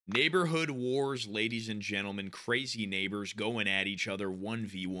Neighborhood wars, ladies and gentlemen. Crazy neighbors going at each other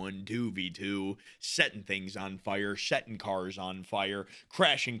 1v1, 2v2, setting things on fire, setting cars on fire,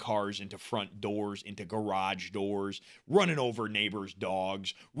 crashing cars into front doors, into garage doors, running over neighbors'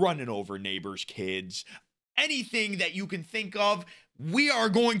 dogs, running over neighbors' kids. Anything that you can think of, we are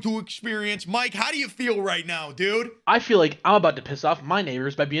going to experience. Mike, how do you feel right now, dude? I feel like I'm about to piss off my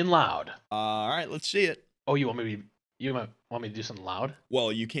neighbors by being loud. All right, let's see it. Oh, you want me to do something loud?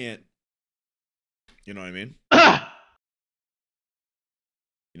 Well, you can't. You know what I mean?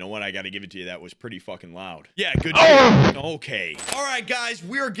 You know what? I got to give it to you. That was pretty fucking loud. Yeah, good shit. Okay. All right, guys.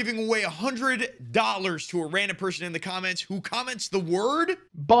 We are giving away $100 to a random person in the comments who comments the word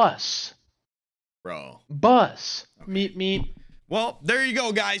bus. Bro. Bus. Okay. Meet. Well, there you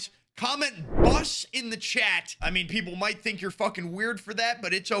go, guys. Comment bus in the chat. I mean, people might think you're fucking weird for that,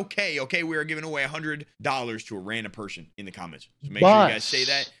 but it's okay. Okay, we are giving away $100 to a random person in the comments. So make sure you guys say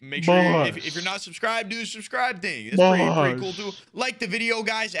that. Make sure if you're not subscribed, do the subscribe thing. It's pretty cool too. Like the video,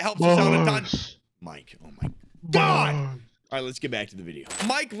 guys. It helps us out a ton. Mike, oh my God. All right, let's get back to the video.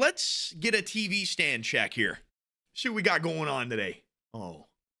 Mike, let's get a TV stand check here. See what we got going on today. Oh,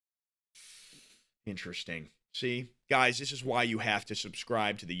 interesting. See, guys, this is why you have to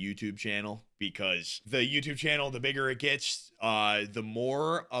subscribe to the YouTube channel, because the YouTube channel, the bigger it gets, the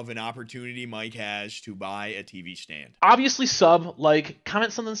more of an opportunity Mike has to buy a TV stand. Obviously, sub, like,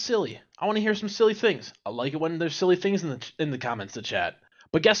 comment something silly. I want to hear some silly things. I like it when there's silly things in the comments to chat.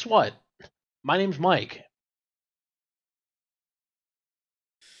 But guess what? My name's Mike.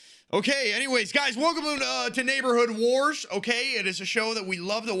 Okay, anyways, guys, welcome to Neighborhood Wars, okay? It is a show that we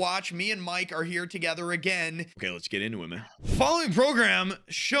love to watch. Me and Mike are here together again. Okay, let's get into it, man. Following program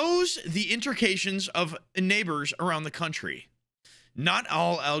shows the intricacies of neighbors around the country. Not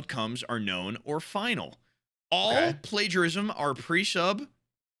all outcomes are known or final. All plagiarism are pre-sub.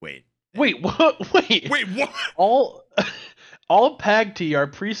 Wait, what? Wait, what? All PAG T are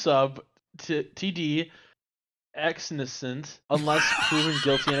pre-sub to TD. Innocent unless proven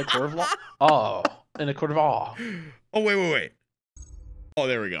guilty in a court of law. Oh, in a court of law. Oh, wait. Oh,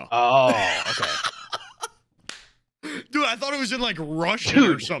 there we go. Oh, okay. Dude, I thought it was in like Russian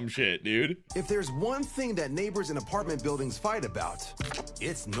or some shit, dude. If there's one thing that neighbors in apartment buildings fight about,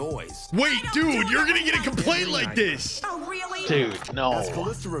 it's noise. Wait, dude, you're gonna get a complaint like this. Oh, really? Dude, no. As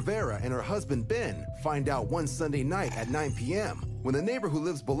Callista Rivera and her husband Ben find out one Sunday night at 9 p.m. when the neighbor who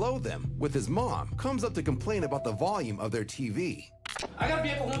lives below them with his mom comes up to complain about the volume of their TV. I gotta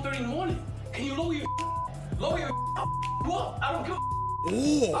be up at 1:30 in the morning. Can you lower your Well, I don't give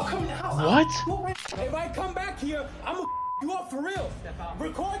Oh. I'll come in the house. What? If I come back here, I'm gonna you up for real.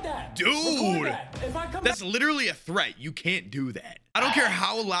 Record that. Dude, Record that. If I come that's literally a threat. You can't do that. I don't care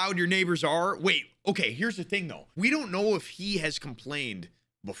how loud your neighbors are. Wait, okay, here's the thing though. We don't know if he has complained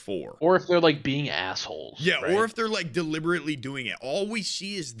before. Or if they're like being assholes. Yeah, right? or if they're like deliberately doing it. All we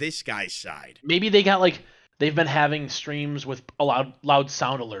see is this guy's side. Maybe they got like, they've been having streams with loud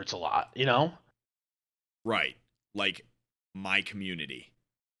sound alerts a lot, you know? Right. Like my community.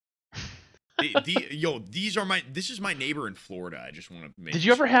 This is my neighbor in Florida. I just want to make. Did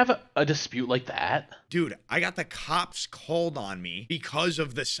you ever have a dispute like that? Dude, I got the cops called on me because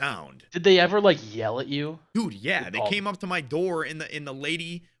of the sound. Did they ever like yell at you? Dude, yeah, they came up to my door and the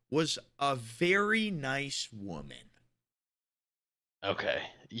lady was a very nice woman. Okay,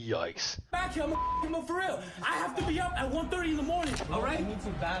 yikes. back here, I'm for real. I have to be up at 1:30 in the morning. All right? You need to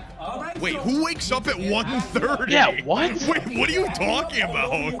back up. All right? Wait, who wakes up at 1:30? Yeah, what? Wait, what are you talking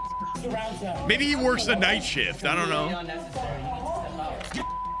about? Maybe he works the night shift. I don't know.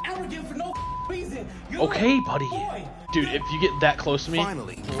 Arrogant for no reason. Okay, buddy. Dude, if you get that close to me.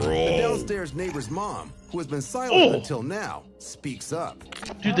 Finally, the downstairs neighbor's mom, who has been silent until now, speaks up.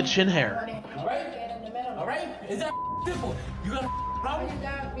 Dude, the chin hair. All right? All right? Is that simple? You got a problem?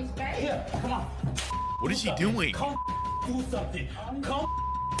 Here, come on. What is he doing? Come do something. Come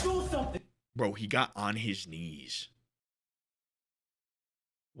do something. Bro, he got on his knees.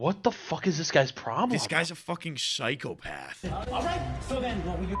 What the fuck is this guy's problem? This guy's a fucking psychopath. All right? So then,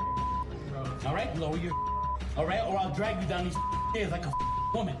 lower your all right? Lower your all right? Or I'll drag you down these stairs like a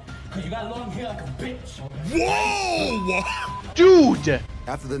woman. Because you got long hair like a bitch. Whoa! Dude!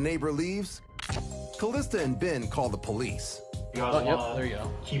 After the neighbor leaves, Callista and Ben call the police. You guys Yep, there you go.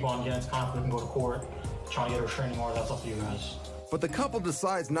 keep on getting conflict and go to court, trying to get a restraining order, that's up to you guys. But the couple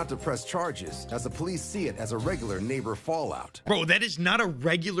decides not to press charges, as the police see it as a regular neighbor fallout. Bro, that is not a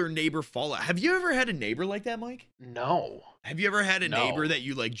regular neighbor fallout. Have you ever had a neighbor like that, Mike? No. Have you ever had a neighbor that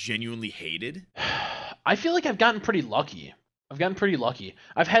you like genuinely hated? I feel like I've gotten pretty lucky.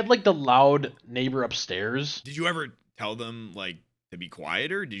 I've had like the loud neighbor upstairs. Did you ever tell them like To be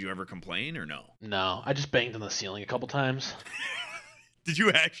quieter? Did you ever complain or no? No, I just banged on the ceiling a couple times. Did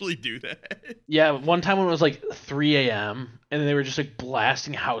you actually do that? Yeah, one time when it was like 3 a.m. and they were just like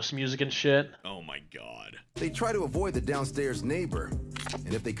blasting house music and shit. Oh my god. They try to avoid the downstairs neighbor,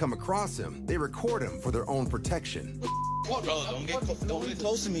 and if they come across him, they record him for their own protection. Bro, don't get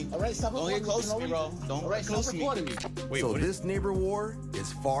close to me. All right, stop. Don't get close to me, bro. Don't get close to me. Wait, So what this neighbor war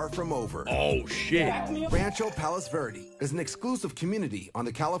is far from over. Oh shit. Rancho Palos Verde is an exclusive community on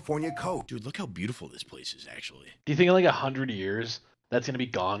the California coast. Dude, look how beautiful this place is actually. Do you think in like 100 years that's gonna be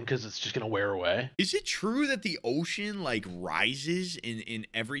gone because it's just gonna wear away? Is it true that the ocean like rises and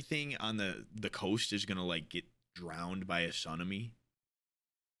everything on the coast is gonna like get drowned by a tsunami?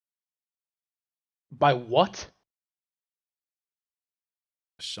 By what?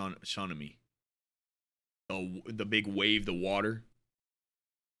 Tsunami. The big wave, the water.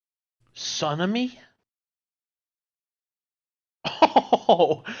 Tsunami?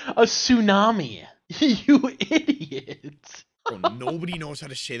 Oh, a tsunami. You idiot. Bro, nobody knows how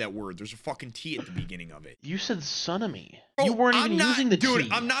to say that word. There's a fucking T at the beginning of it. You said tsunami. Bro, You weren't even I'm not, using the dude, T.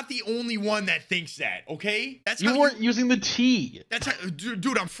 I'm not the only one that thinks that, okay? That's You how weren't using the T. That's how,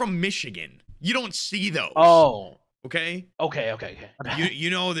 dude, I'm from Michigan. You don't see those. Oh. Okay? Okay.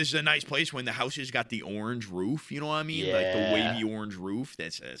 You know this is a nice place when the houses got the orange roof, you know what I mean? Like the Yeah. wavy orange roof.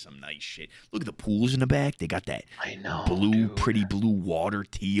 That's some nice shit. Look at the pools in the back. They got that I know. blue, dude. pretty blue water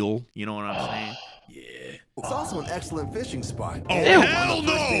teal. You know what I'm saying? Yeah. It's also an excellent fishing spot. Oh, And hell on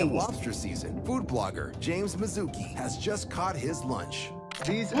the first day of no! lobster season, food blogger James Mizuki has just caught his lunch.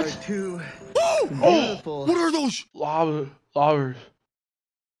 These are two Oh, beautiful. what are those? Lobbers.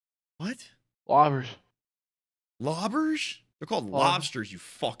 What? Lobbers. Lobbers? They're called lobsters, you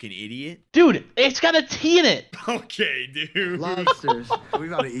fucking idiot. Dude, it's got a T in it. Okay, dude. Lobsters. We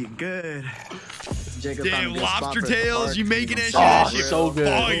about to eat good. Jacob found a Damn, good spot lobster for the tails, park. you making that shit? Oh, That shit so good.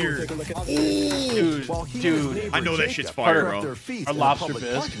 fire. Dude, While he and his dude. neighbor I know that Jacob shit's fire, prep bro. their feast Our in a lobster public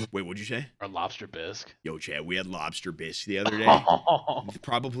bisque. parking Wait, what'd you say? Or lobster bisque. Yo, Chad, we had lobster bisque the other day. Oh,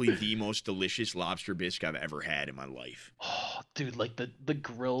 Probably the most delicious lobster bisque I've ever had in my life. dude, like the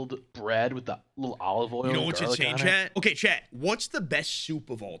grilled bread with the little olive oil. You know and what's garlic insane, on it. Chat? Okay, Chat, what's the best soup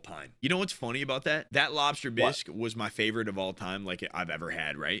of all time? You know what's funny about that? That lobster bisque was my favorite of all time, like I've ever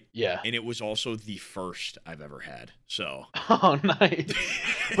had, right? Yeah. And it was also the first I've ever had. So. Oh, nice.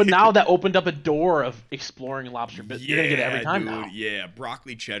 But now that opened up a door of exploring lobster bisque. You're gonna get it every time dude, now. Yeah,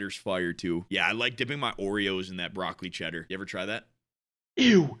 broccoli cheddar's fire too. Yeah, I like dipping my Oreos in that broccoli cheddar. You ever try that?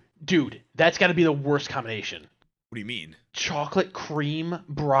 Ew, dude, that's got to be the worst combination. What do you mean? Chocolate cream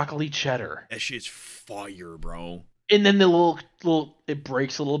broccoli cheddar, That shit's fire, bro. and then the little it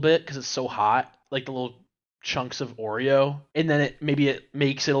breaks a little bit because it's so hot, like the little chunks of Oreo, and then it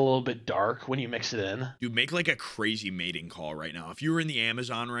makes it a little bit dark when you mix it in. Dude, make like a crazy mating call right now. If you were in the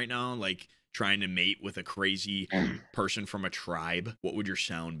Amazon right now, like trying to mate with a crazy person from a tribe, what would your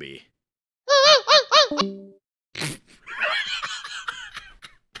sound be?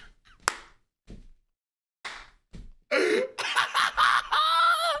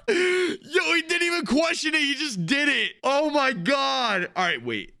 Yo, he didn't even question it. He just did it. Oh my God. All right,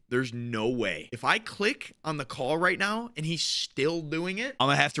 wait. There's no way. If I click on the call right now and he's still doing it, I'm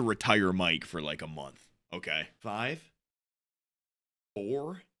going to have to retire Mike for like a month. Okay. 5,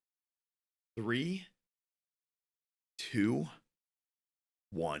 4, 3, 2,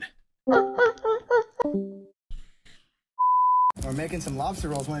 1. We're making some lobster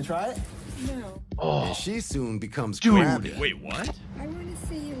rolls. Want to try it? No, Oh, And she soon becomes Dude. crabby. Wait, what? I want to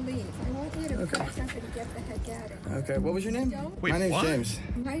see you leave. I want you to pack up and get the heck out of here. Okay. What was your name? Don't. Wait, My name's what? James.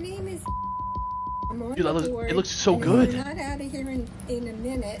 My name is. I'm on Dude, the that board, it looks so and good. If you're not out of here in a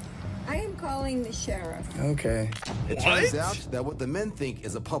minute, I am calling the sheriff. Okay. It What? turns out that what the men think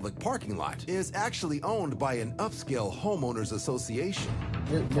is a public parking lot is actually owned by an upscale homeowners association.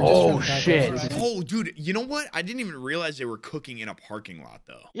 Oh, shit. Oh, dude, you know what? I didn't even realize they were cooking in a parking lot,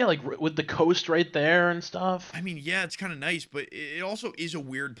 though. yeah, like with the coast right there and stuff. I mean, yeah, it's kind of nice, but it also is a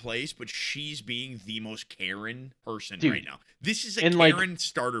weird place, but she's being the most Karen person Dude. right now. This is a And, like- Karen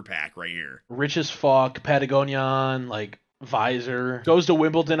starter pack right here. Rich as fuck, Patagonian, like visor. Goes to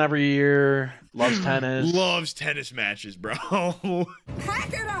Wimbledon every year. Loves tennis. Loves tennis matches, bro.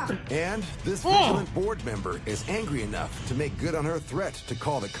 Pack it up! And this vigilant board member is angry enough to make good on her threat to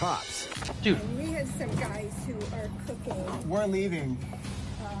call the cops. Dude, We have some guys who are cooking We're leaving.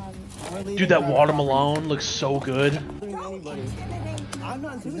 Dude, that watermelon looks so good. I'm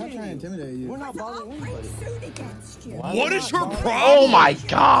not trying to intimidate you. We're not bothering anybody. What is her problem? Oh my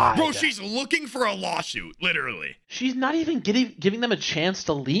god. Bro, she's looking for a lawsuit, literally. She's not even giving them a chance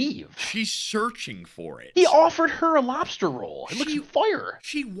to leave. She's searching for it. He offered her a lobster roll. It looks fire.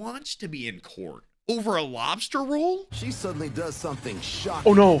 She wants to be in court over a lobster roll? She suddenly does something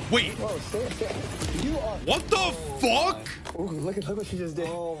shocking. Oh no. Wait. What the fuck? Ooh, look what she just did.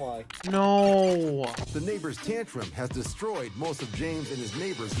 Oh my. No. The neighbor's tantrum has destroyed most of James and his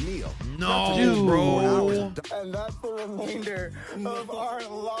neighbor's meal. No, Dude. bro. And that's the remainder of our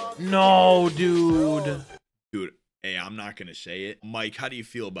love. No, dude. Dude, hey, I'm not gonna say it. Mike, how do you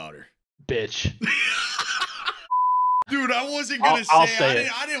feel about her? Bitch. Dude, I wasn't gonna I'll say say it.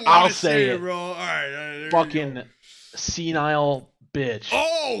 it. I didn't I'll want to say say it, it. bro. All right. There you Fucking go. senile bitch.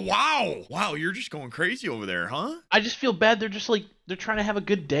 Oh, wow. Wow, you're just going crazy over there, huh? I just feel bad. They're just like, they're trying to have a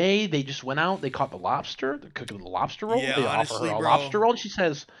good day. They just went out. They caught the lobster. They're cooking the lobster roll. Yeah, they honestly, offer her a bro. lobster roll. And she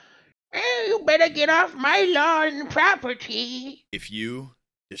says, "Hey, you better get off my lawn property." If you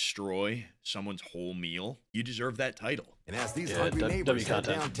destroy someone's whole meal, you deserve that title. And as these Yeah, hungry neighbors head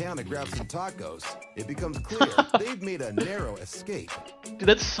content. downtown to grab some tacos, it becomes clear they've made a narrow escape. Dude,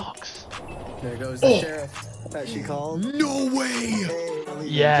 that sucks. There goes the sheriff that she called. No way!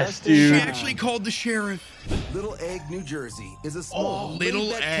 Yes, She dude. actually called the sheriff. Little Egg, New Jersey is a small Little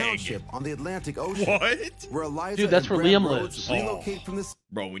laid-back Egg. township on the Atlantic Ocean. What? Where Eliza Dude, that's and where Brad Liam Rhodes lives. relocate from the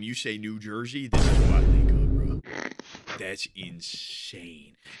Bro, when you say New Jersey, this is what I think of, bro. That's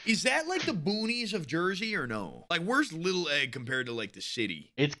insane. Is that like the boonies of Jersey or no? Like, where's Little Egg compared to like the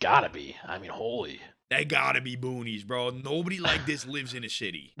city? It's gotta be. I mean, holy. They gotta be boonies, bro. Nobody like this lives in a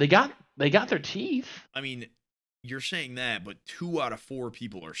city. They got their teeth. I mean, you're saying that, but 2 out of 4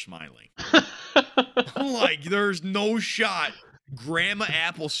 people are smiling. Like, there's no shot Grandma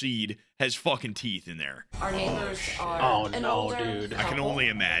Appleseed has fucking teeth in there. Our neighbors are Oh, an no, older dude. I can couple only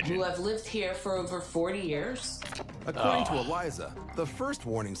imagine. who have lived here for over 40 years. According to Eliza, the first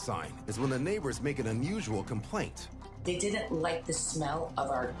warning sign is when the neighbors make an unusual complaint. They didn't like the smell of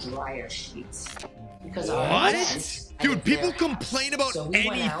our dryer sheets. Because What? and Dude, people their complain house. about So we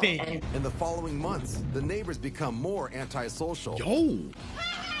went out anything. and In the following months, the neighbors become more antisocial, Yo.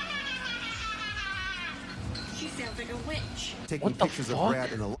 She sounds like a witch. taking What the pictures fuck? of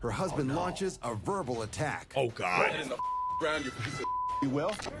Brad and her husband launches a verbal attack. Oh, God. You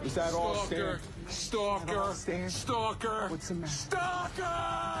will? Is that all Stalker! Stalker! Stalker! What's the matter?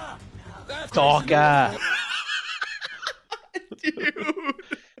 Stalker! That's Stalker. Dude.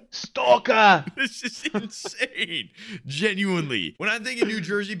 Stalker. This is insane. Genuinely. When I think of New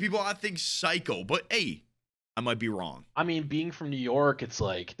Jersey people, I think psycho. But hey, I might be wrong. I mean, being from New York, it's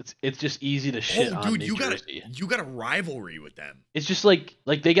like it's just easy to shit Oh, on dude, New you Jersey. got a rivalry with them. It's just like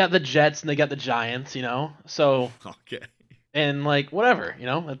they got the Jets and they got the Giants, you know. So Okay. and like whatever, you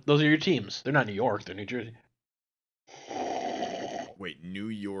know, those are your teams. They're not New York, they're New Jersey. Wait, New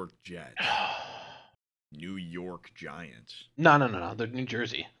York Jets. New York Giants. No, they're New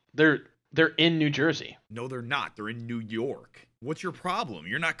Jersey. They're in New Jersey. No, they're not. They're in New York. What's your problem?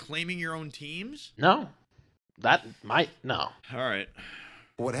 You're not claiming your own teams? No, that might no. All right.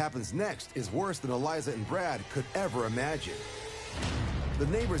 What happens next is worse than Eliza and Brad could ever imagine. The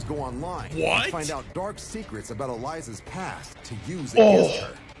neighbors go online What? and find out dark secrets about Eliza's past to use Oh. against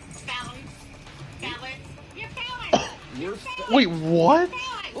her. Wait, what?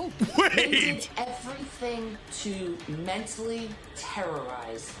 they did Wait. everything to mentally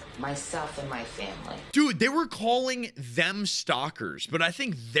terrorize myself and my family. Dude, they were calling them stalkers, but I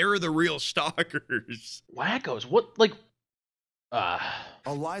think they're the real stalkers. Wackos. What like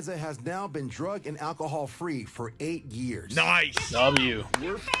Eliza has now been drug and alcohol free for 8 years. Nice. W.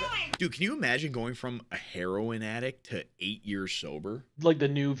 Dude, can you imagine going from a heroin addict to 8 years sober? Like the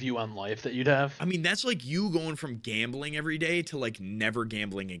new view on life that you'd have. I mean, that's like you going from gambling every day to like never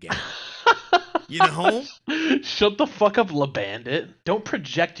gambling again. You know? Shut the fuck up, La Bandit. Don't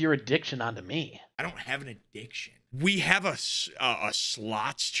project your addiction onto me. I don't have an addiction. We have a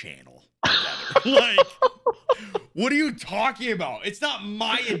slots channel together. Like, what are you talking about? It's not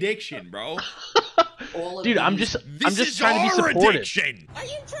my addiction, bro. All of Dude, I'm these- just This is trying to be our supportive. addiction. Are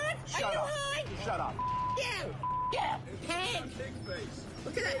you drunk? Are you high? Shut up. You. Yeah. Hey.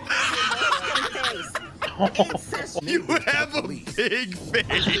 Look at that face. You have a big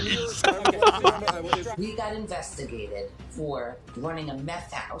face. We got investigated for running a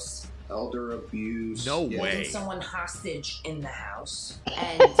meth house, Elder abuse. No holding way. someone hostage in the house,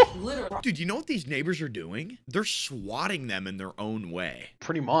 and literally Dude, you know what these neighbors are doing? They're swatting them in their own way.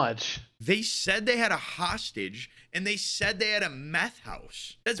 Pretty much. They said they had a hostage, and they said they had a meth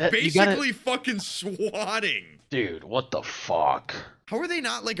house. That's That- you basically fucking swatting. Dude, what the fuck? How are they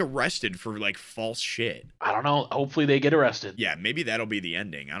not, like, arrested for, like, false shit? I don't know. Hopefully they get arrested. Yeah, maybe that'll be the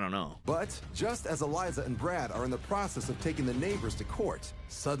ending. I don't know. But just as Eliza and Brad are in the process of taking the neighbors to court,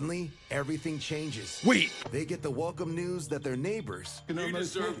 suddenly everything changes. Wait. They get the welcome news that their neighbors You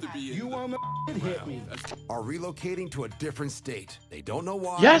deserve to be in You want to hit me. are relocating to a different state. They don't know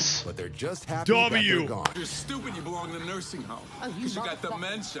why, Yes. but they're just happy that they're gone. You're stupid. You belong in a nursing home. Because you got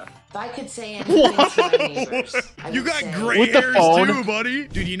dementia. If I could say anything to my neighbors, I You would got say, gray With the hairs phone. too, buddy.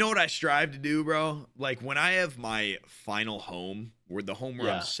 Dude, you know what I strive to do, bro? Like, when I have my final home, where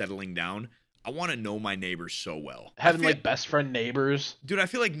Yeah. I'm settling down, I want to know my neighbors so well. Having I feel- like best friend neighbors. Dude, I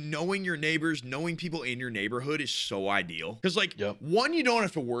feel like knowing your neighbors, knowing people in your neighborhood is so ideal. Because, like, Yep. one, you don't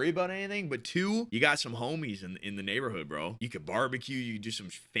have to worry about anything, but two, you got some homies in the neighborhood, bro. You could barbecue, you could do some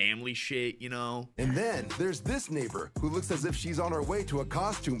family shit, you know? And then there's this neighbor who looks as if she's on her way to a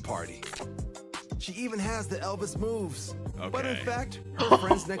costume party. She even has the Elvis moves. But in Okay. fact, her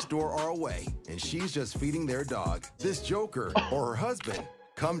friends next door are away, and she's just feeding their dog. This joker, or her husband,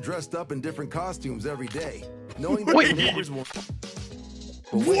 come dressed up in different costumes every day, knowing that the neighbors will...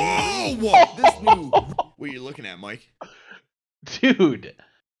 But when he leaves, Whoa! this new... What are you looking at, Mike? Dude,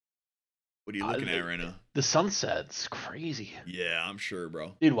 What are you looking at right now? the sunset's crazy. Yeah, I'm sure,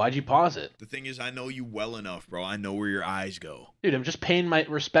 bro. Dude, why'd you pause it? The thing is, I know you well enough, bro. I know where your eyes go. Dude, I'm just paying my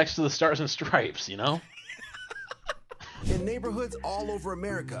respects to the stars and stripes, you know? In neighborhoods all over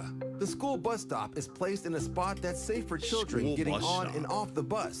America, the school bus stop is placed in a spot that's safe for children School getting bus on stop. and off the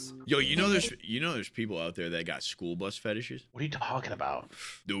bus. Yo, you know there's people out there that got school bus fetishes? What are you talking about?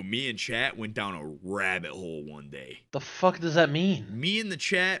 Dude, me and chat went down a rabbit hole one day. The fuck does that mean? Me and the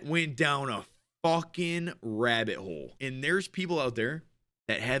chat went down a fucking rabbit hole. And there's people out there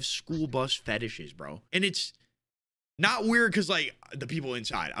that have school bus fetishes, bro. And it's not weird because, like, the people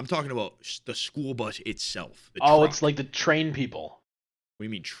inside. I'm talking about the school bus itself. the Oh, truck. it's like the train people. What do you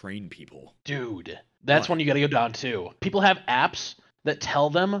mean train people? Dude, that's What? one you gotta go down to. People have apps that tell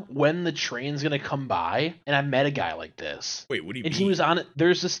them when the train's gonna come by, and I met a guy like this. Wait, what do you And mean? he was on it.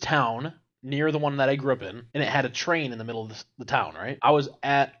 There's this town near the one that I grew up in, and it had a train in the middle of the town, right? I was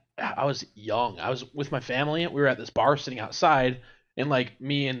young. I was with my family. We were at this bar sitting outside, and like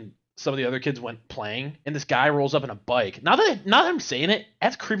me and some of the other kids went playing, and this guy rolls up in a bike. Now that I'm saying it,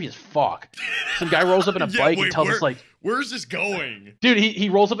 that's creepy as fuck. Some guy rolls up in a Yeah, bike wait, and tells us like, where's this going? dude, he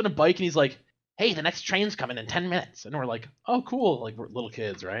rolls up in a bike and he's like, hey, the next train's coming in 10 minutes. And we're like, oh, cool. Like, we're little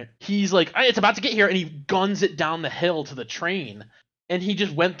kids, right? He's like, hey, it's about to get here. And he guns it down the hill to the train. And he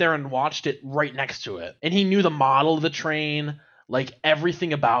just went there and watched it right next to it. And he knew the model of the train, like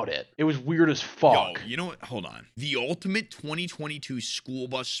everything about it. It was weird as fuck. Yo, you know what? Hold on. The ultimate 2022 school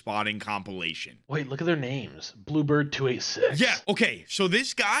bus spotting compilation. Wait, look at their names. Bluebird 286. Yeah, okay. So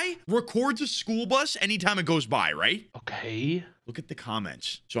this guy records a school bus anytime it goes by, right? Okay. Look at the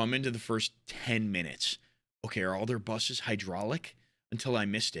comments. So I'm into the first 10 minutes. Okay, are all their buses hydraulic? Until I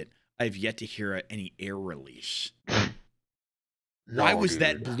missed it, I've yet to hear any air release. Why was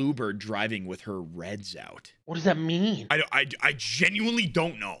that Bluebird driving with her reds out? What does that mean? I genuinely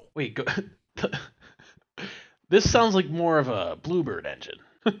don't know. Wait, go. This sounds like more of a Bluebird engine.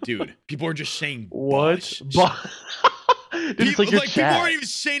 Dude, people are just saying What? bus. Dude, it's like your people chat. aren't even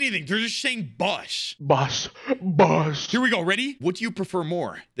saying anything. They're just saying bus. Bus. Here we go. Ready? What do you prefer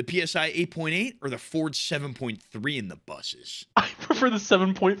more? The PSI 8.8 or the Ford 7.3 in the buses? I prefer the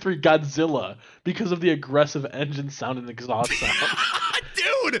 7.3 Godzilla because of the aggressive engine sound and exhaust sound.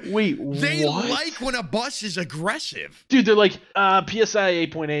 Dude! Wait, They what? like when a bus is aggressive. Dude, they're like, PSI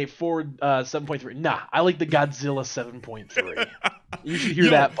 8.8, Ford 7.3. Nah, I like the Godzilla 7.3. You should hear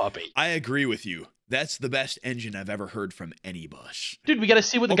Yo, that puppy. I agree with you. That's the best engine I've ever heard from any bus. Dude, we gotta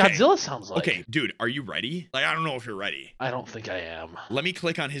see what the Okay. Godzilla sounds like. Okay, dude, are you ready? Like, I don't know if you're ready. I don't think I am. Let me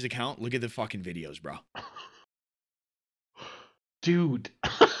click on his account. Look at the fucking videos, bro. Dude.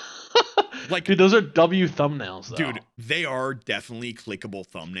 Like, Dude, those are W thumbnails, though. dude, they are definitely clickable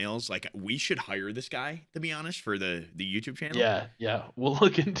thumbnails. Like, we should hire this guy, to be honest, for the YouTube channel. Yeah, we'll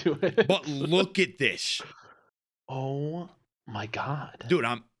look into it. But look at this. Oh my god. Dude,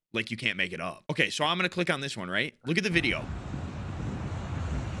 I'm like, you can't make it up. Okay, so I'm gonna click on this one, right? Look at the video.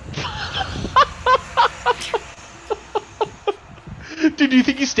 Dude, do you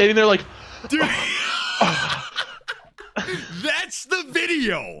think he's standing there like, Dude, that's the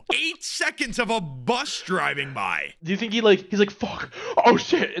video. 8 seconds of a bus driving by. do you think he's like, fuck, oh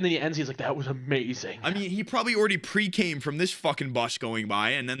shit, and then he ends, he's like, that was amazing. I mean, he probably already pre-came from this fucking bus going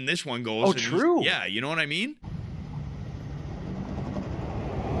by, and then this one goes. Oh, and he's- true. Yeah, you know what I mean?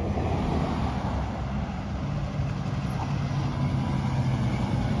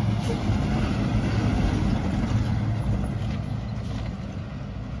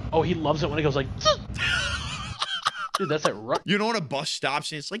 Oh, he loves it when it goes like. Dude, that's like. You know when a bus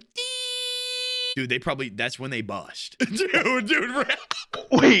stops and it's like. Dude, that's when they bust. dude.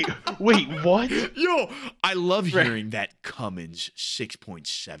 Wait, what? Yo, I love hearing that Cummins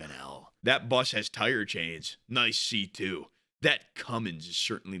 6.7L. That bus has tire chains. Nice C2. That Cummins is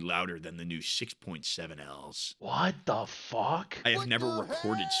certainly louder than the new 6.7Ls. What the fuck? I have never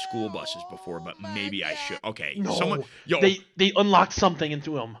recorded school buses before, but maybe I should. Okay, No, they unlocked something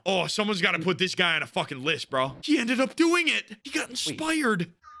into him. Oh, someone's got to put this guy on a fucking list, bro. He ended up doing it. He got inspired. Wait.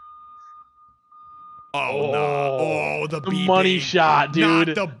 Oh, no. Oh, the beeping. Money shot,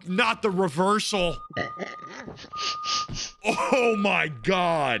 dude. Not the reversal. Oh, my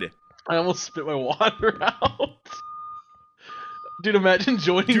God. I almost spit my water out. Dude, imagine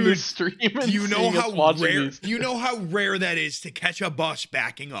joining the stream and do you know how rare? These. Do you know how rare that is to catch a bus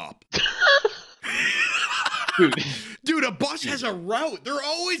backing up? Dude, a bus has a route. They're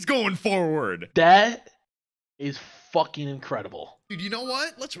always going forward. That is fucking incredible. Dude, you know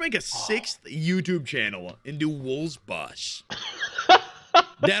what? Let's make a 6th YouTube channel and do Woolz Bus.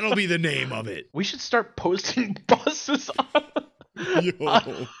 That'll be the name of it. We should start posting buses on our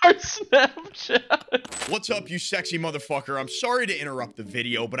Snapchat. What's up, you sexy motherfucker? I'm sorry to interrupt the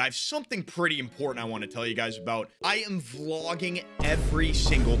video, but I have something pretty important I want to tell you guys about. I am vlogging every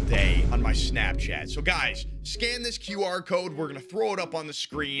single day on my Snapchat. So guys, scan this QR code. We're going to throw it up on the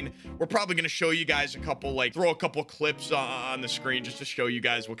screen. We're probably going to show you guys throw a couple clips on the screen just to show you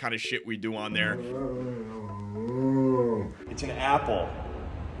guys what kind of shit we do on there. It's an apple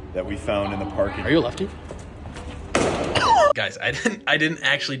that we found in the parking. Are you a lefty? Guys, I didn't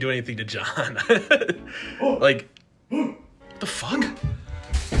actually do anything to John. Like, what the fuck?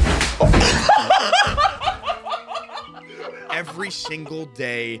 Every single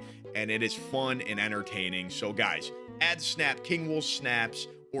day, and it is fun and entertaining. So guys, add the snap, KingWoolz snaps,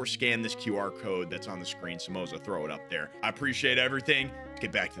 or scan this QR code that's on the screen. Samoza, throw it up there. I appreciate everything. Let's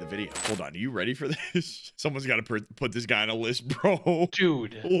get back to the video. Hold on, are you ready for this? Someone's got to put this guy on a list, bro.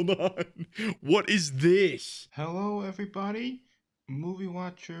 Dude. Hold on. What is this? Hello, everybody. Movie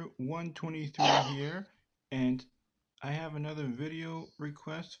Watcher 123 here, and I have another video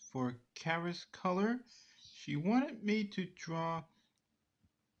request for Karis Color. She wanted me to draw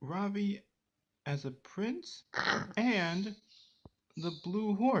Ravi as a prince and the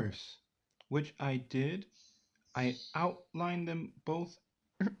blue horse, which I did. I outlined them both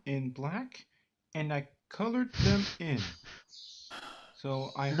in black and I colored them in.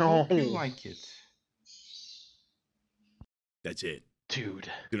 So I hope you like it. That's it.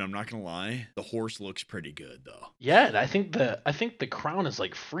 Dude, I'm not gonna lie. The horse looks pretty good though. Yeah, I think the crown is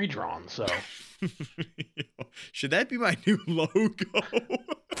like free drawn, so should that be my new logo?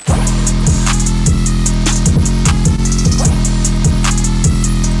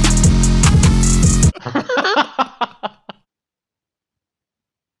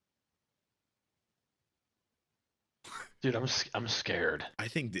 Dude, I'm scared. I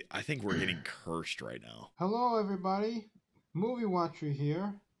think we're getting cursed right now. Hello, everybody. Movie Watcher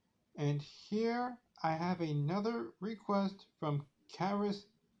here, and here I have another request from Karis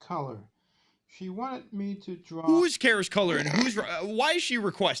Color. She wanted me to draw. Who is Karis Color, and why is she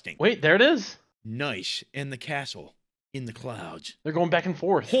requesting? Wait, there it is. Nice, and the castle in the clouds. They're going back and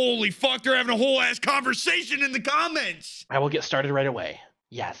forth. Holy fuck! They're having a whole ass conversation in the comments. I will get started right away.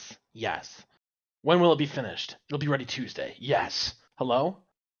 Yes. When will it be finished? It'll be ready Tuesday. Yes. Hello?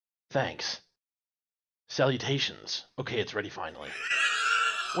 Thanks. Salutations. Okay, it's ready finally.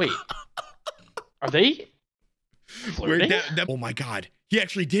 Wait. Are they flirting? Oh my god. He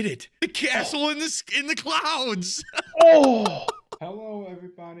actually did it. The castle in the clouds. Oh. Hello,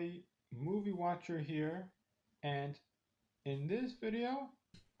 everybody. Movie Watcher here. And in this video,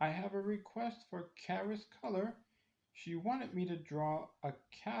 I have a request for Karis Color. She wanted me to draw a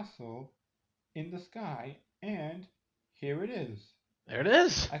castle in the sky, and here it is. There it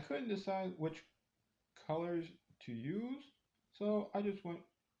is. I couldn't decide which colors to use, so I just went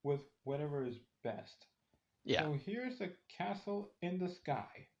with whatever is best. Yeah. So here's the castle in the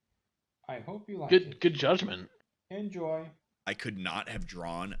sky. I hope you like it. Good judgment. Enjoy. I could not have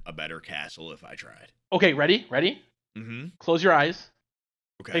drawn a better castle if I tried. Okay, ready? Mm-hmm. Close your eyes.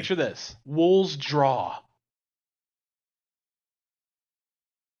 Okay. Picture this. Woolz draw.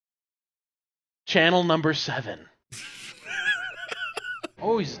 Channel number 7.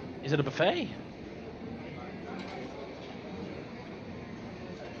 Oh, is it a buffet?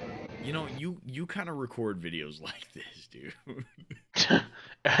 You know, you kind of record videos like this, dude.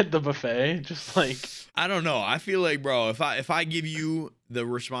 At the buffet, just like I don't know. I feel like, bro, if I give you the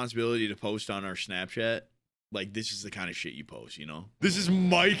responsibility to post on our Snapchat, like, this is the kind of shit you post, you know? This is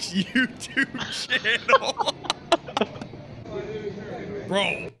Mike's YouTube channel.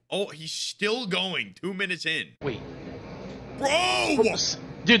 Bro. Oh, he's still going. 2 minutes in. Wait. Bro!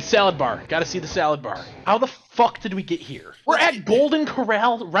 Dude, salad bar. Gotta see the salad bar. How the fuck did we get here? We're at Golden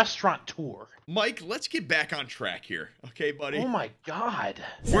Corral Restaurant Tour. Mike, let's get back on track here. Okay, buddy? Oh my god.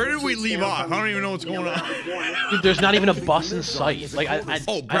 Where did we leave off? I don't even know what's going on. Dude, there's not even a bus in sight. Like, I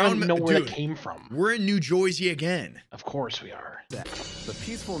don't know where that came from. We're in New Jersey again. Of course we are. The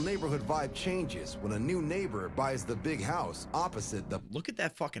peaceful neighborhood vibe changes when a new neighbor buys the big house opposite the... Look at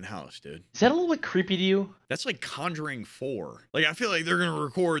that fucking house, dude. Is that a little bit creepy to you? That's like Conjuring 4. Like, I feel like they're gonna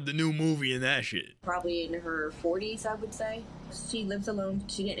record the new movie in that shit. Probably in her 40s, I would say. She lives alone.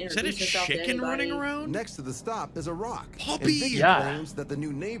 She didn't introduce herself to anybody. Is that a chicken running around? Next to the stop is a rock. Puppy! And Vicky claims that the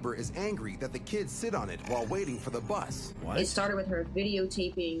new neighbor is angry that the kids sit on it while waiting for the bus. What? It started with her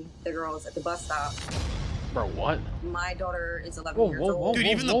videotaping the girls at the bus stop. Bro, what? My daughter is 11 years old. Dude,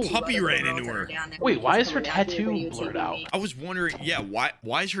 even the puppy ran into her. Wait, why is her tattoo blurred out? I was wondering, yeah,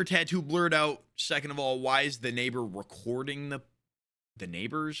 why is her tattoo blurred out? Second of all, why is the neighbor recording the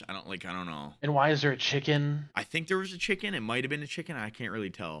neighbors? I don't know. And why is there a chicken? I think there was a chicken. It might have been a chicken. I can't really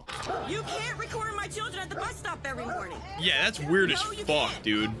tell. You can't record my children at the bus stop every morning. Yeah, that's weird as fuck,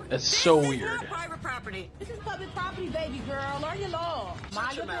 dude. That's so weird. Private property. This is public property, baby girl. Learn your law.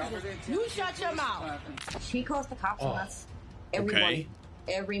 Mind your business. You shut your mouth. She calls the cops on us. Okay.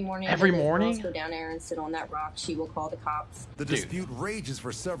 Every morning. Every the morning? girls go down there and sit on that rock. She will call the cops. The dispute rages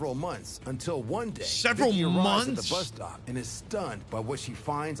for several months until one day Several Vicky arrives at months? the bus stop and is stunned by what she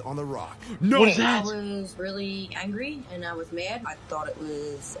finds on the rock. No! What is that? I was really angry and I was mad. I thought it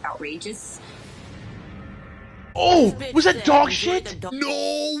was outrageous. Oh, was that dog shit?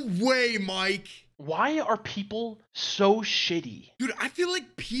 No way, Mike. Why are people so shitty? Dude, I feel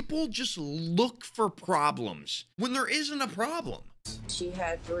like people just look for problems when there isn't a problem. She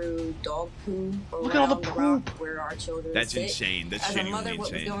had threw dog poo Look at all the rock poop. where our children That's sit. insane. That's As a mother, genuinely what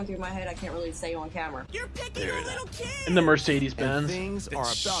was insane. going through my head, I can't really say on camera. You're picking a little kid. In the Mercedes And Benz. things are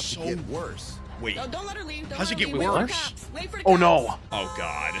That's about so- to get worse. Wait, No, don't let her leave. Don't how's it let her get leave. Wait for the worse? cops. Wait for the Oh cops. no. Oh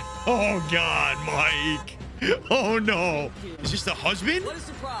God. Oh God, Mike. Oh no. Is this the husband? What is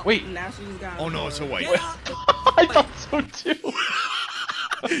the problem? Wait. Now she's got Oh no, it's a wife. I thought so too.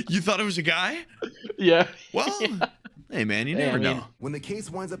 You thought it was a guy? Yeah. Well, hey man, you Hey, never I mean- know. When the case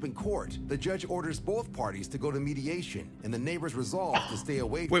winds up in court, the judge orders both parties to go to mediation, and the neighbors resolve to stay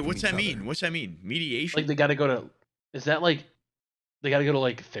away Wait, from what's each that other. mean? What's that mean? Mediation? Like they gotta go to. Is that like? They gotta go to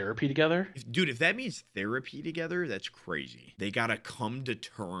like therapy together? Dude, if that means therapy together, that's crazy. They gotta come to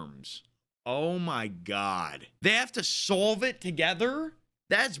terms. Oh my God. They have to solve it together?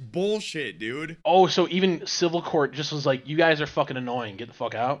 That's bullshit, dude. Oh, so even civil court just was like, you guys are fucking annoying. Get the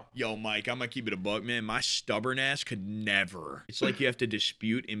fuck out. Yo, Mike, I'm gonna keep it a buck, man. My stubborn ass could never. It's like you have to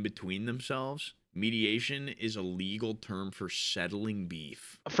dispute in between themselves. Mediation is a legal term for settling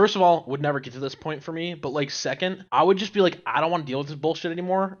beef. First of all, would never get to this point for me. But like, second, I would just be like, I don't want to deal with this bullshit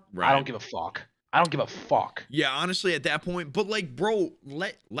anymore. Right. I don't give a fuck. I don't give a fuck. Yeah, honestly, at that point, but like, bro,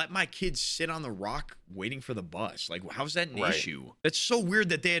 let my kids sit on the rock waiting for the bus. Like, how's that an Right. issue? That's so weird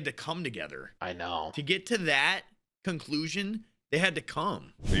that they had to come together. I know. To get to that conclusion, they had to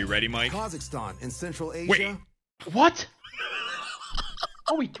come. Are you ready, Mike? Kazakhstan in Central Asia. Wait. What?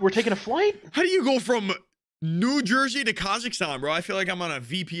 Oh, we're taking a flight? How do you go from New Jersey to Kazakhstan, bro? I feel like I'm on a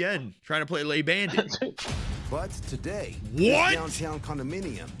VPN trying to play Lay Bandit. But today, What? this downtown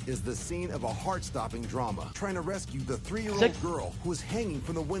condominium is the scene of a heart-stopping drama, trying to rescue the 3-year-old that- girl who is hanging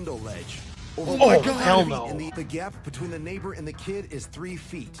from the window ledge. Oh my God. Hell no. And the gap between the neighbor and the kid is 3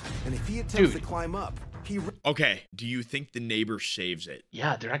 feet. And if he attempts Dude. to climb up, he... Okay, do you think the neighbor saves it?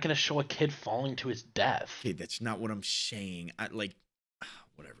 Yeah, they're not gonna show a kid falling to his death. Okay, that's not what I'm saying.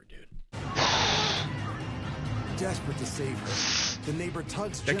 Whatever, dude. Desperate to save her, the neighbor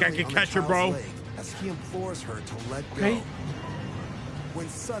tugs That guy gently can on catch the her, child's bro. leg as he implores her to let Okay. go. When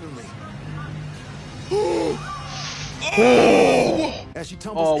suddenly, Oh! as she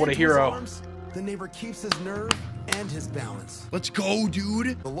tumbles Oh, what a into his hero. arms, the neighbor keeps his nerve and his balance. Let's go,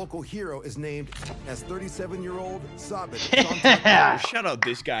 dude. The local hero is named as 37-year-old Sabit. Yeah. Shout out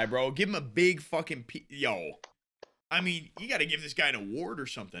this guy, bro. Give him a big fucking yo. I mean, you got to give this guy an award or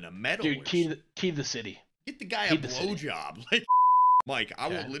something, a medal. Dude, key to the city. Get the guy a Keep the city. blowjob. Like, Mike, I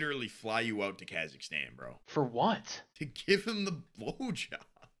Yeah. will literally fly you out to Kazakhstan, bro, For what? to give him the blowjob.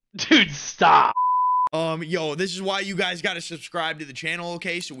 Dude, stop. Yo, this is why you guys got to subscribe to the channel,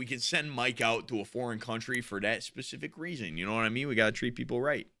 okay? So we can send Mike out to a foreign country for that specific reason. You know what I mean? We got to treat people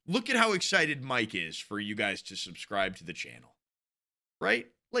right. Look at how excited Mike is for you guys to subscribe to the channel. Right?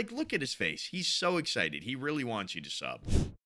 Like, look at his face. He's so excited. He really wants you to sub.